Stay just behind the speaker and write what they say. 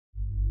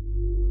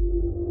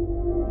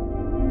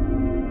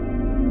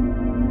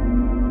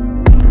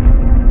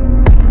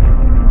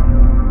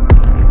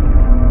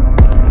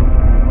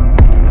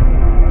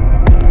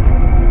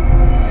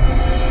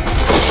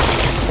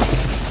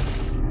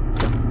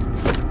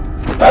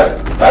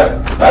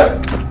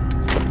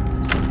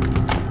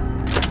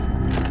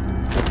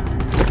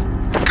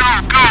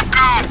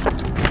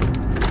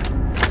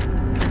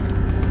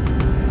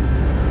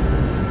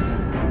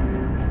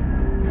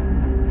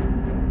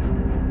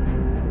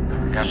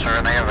sir,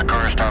 and they have the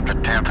car stopped at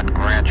 10th and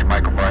Grant. You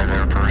might go by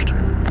there first.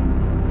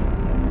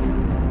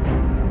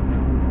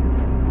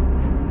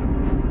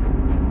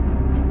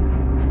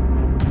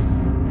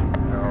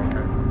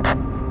 Okay.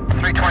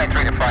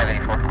 323 to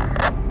 584.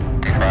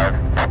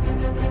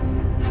 D5.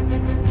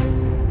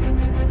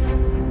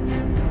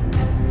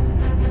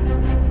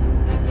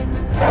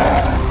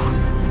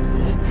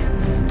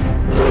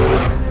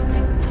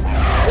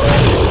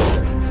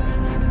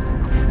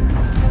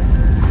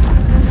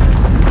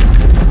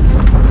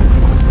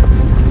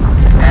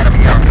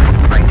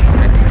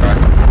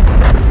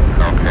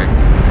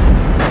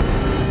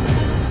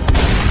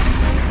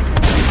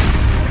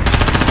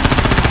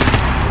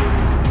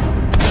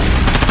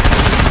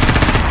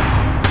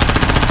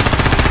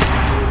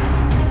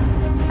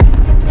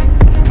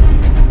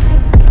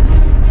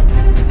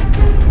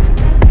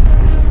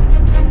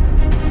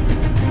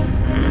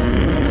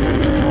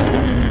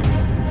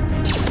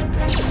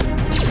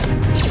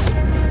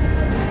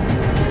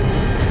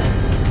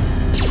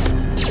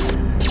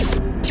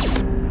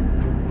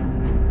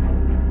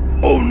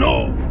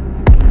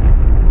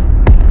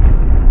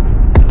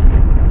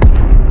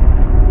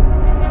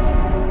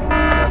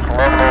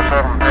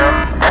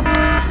 110710.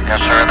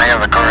 Yes, sir, and they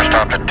have the car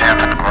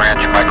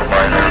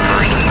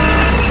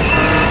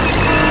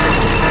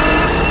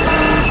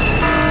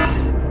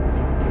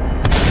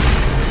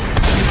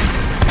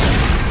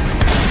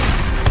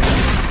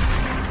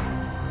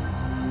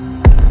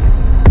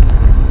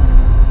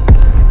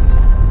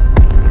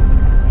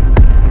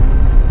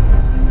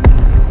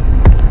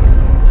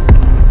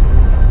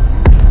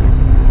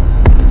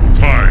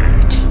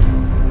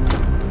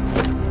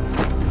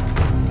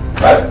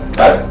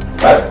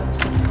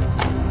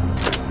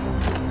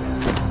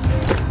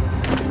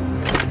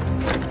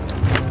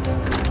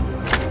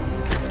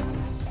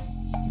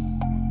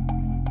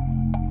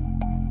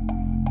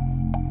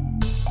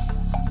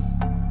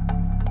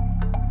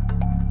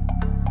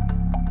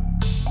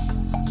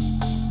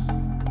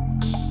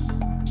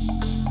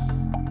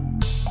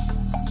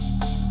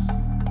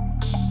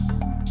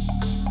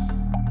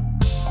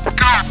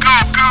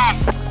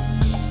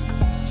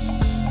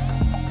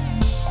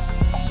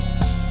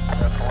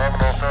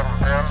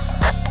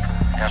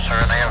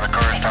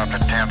stopped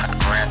at 10th and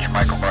Grant. You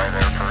might go by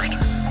there first.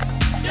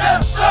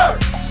 Yes, sir!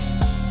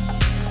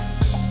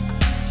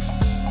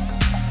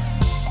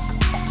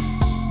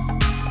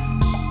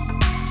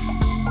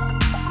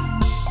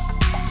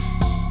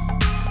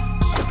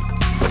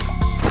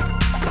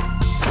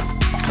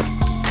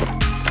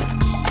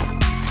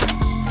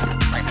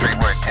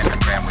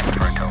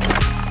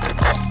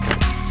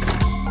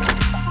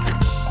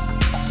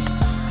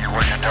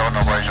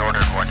 Nobody's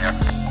ordered one yet.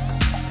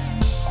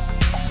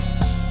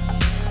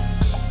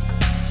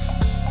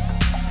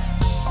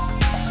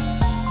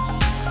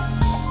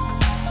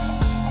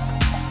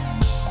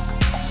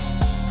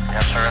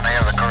 Yes, sir, and they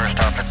have the car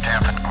stopped at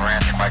 10th and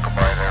Grant. You might go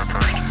by there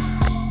first.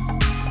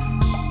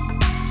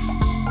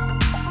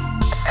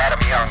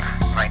 Adam Young,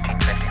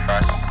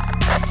 1955.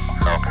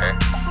 Okay.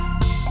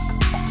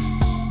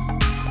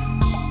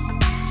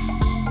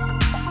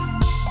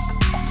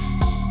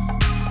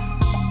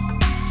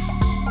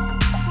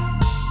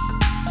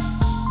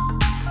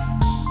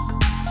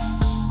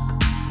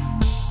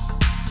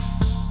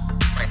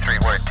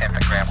 We're at 10th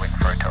and Grant waiting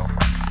for a telephone.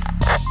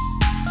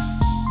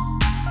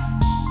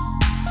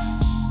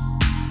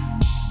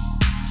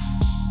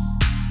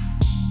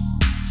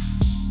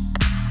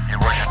 You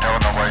wish to tell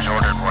nobody's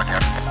ordered one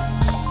yet?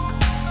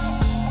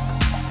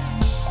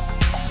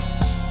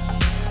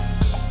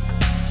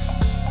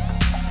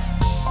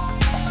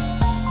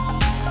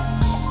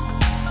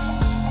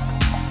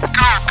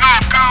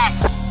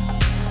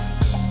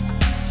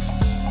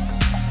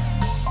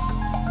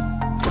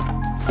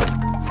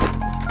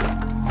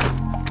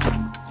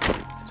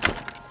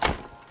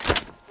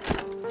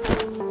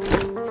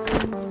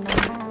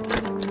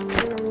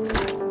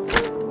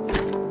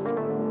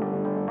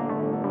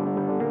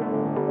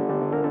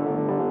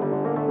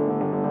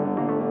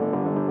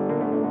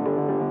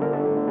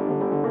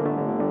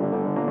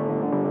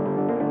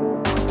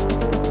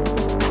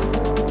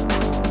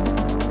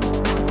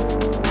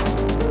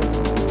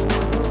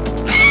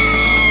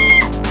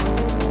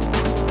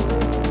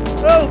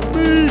 Help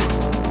me!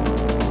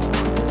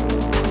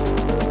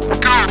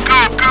 Go, go,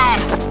 go!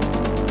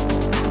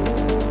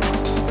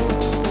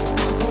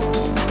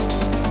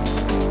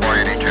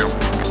 482.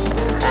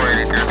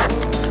 482.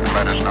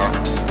 Let us know.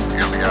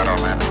 You'll be out on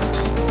that.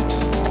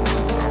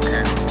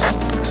 Okay.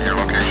 Your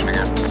location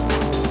again.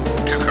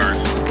 2 cars.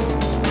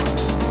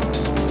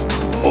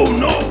 Oh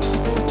no!